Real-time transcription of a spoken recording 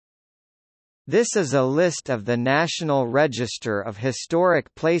This is a list of the National Register of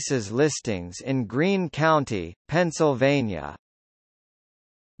Historic Places listings in Greene County, Pennsylvania.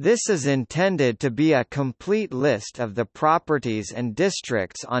 This is intended to be a complete list of the properties and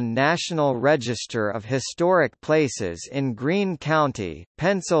districts on National Register of Historic Places in Greene County,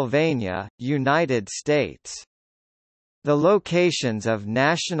 Pennsylvania, United States. The locations of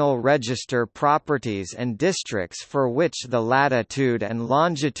National Register properties and districts for which the latitude and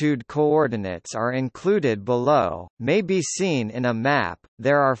longitude coordinates are included below, may be seen in a map.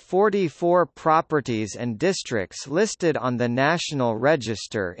 There are 44 properties and districts listed on the National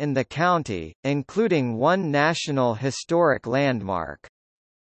Register in the county, including one National Historic Landmark.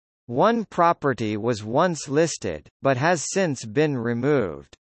 One property was once listed, but has since been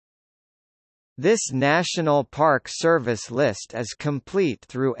removed. This National Park Service list is complete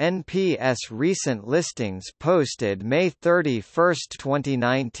through NPS recent listings posted May 31,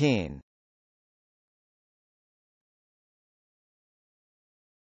 2019.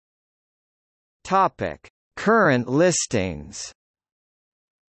 Topic: Current listings.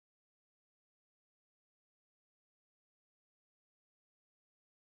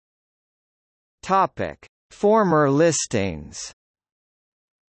 Topic: Former listings.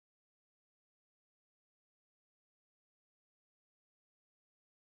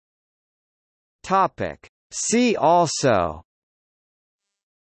 Topic. See also: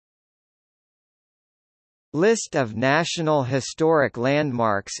 List of National Historic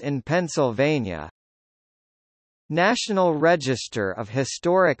Landmarks in Pennsylvania, National Register of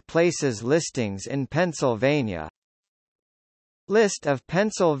Historic Places listings in Pennsylvania, List of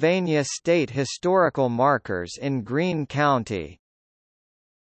Pennsylvania state historical markers in Greene County.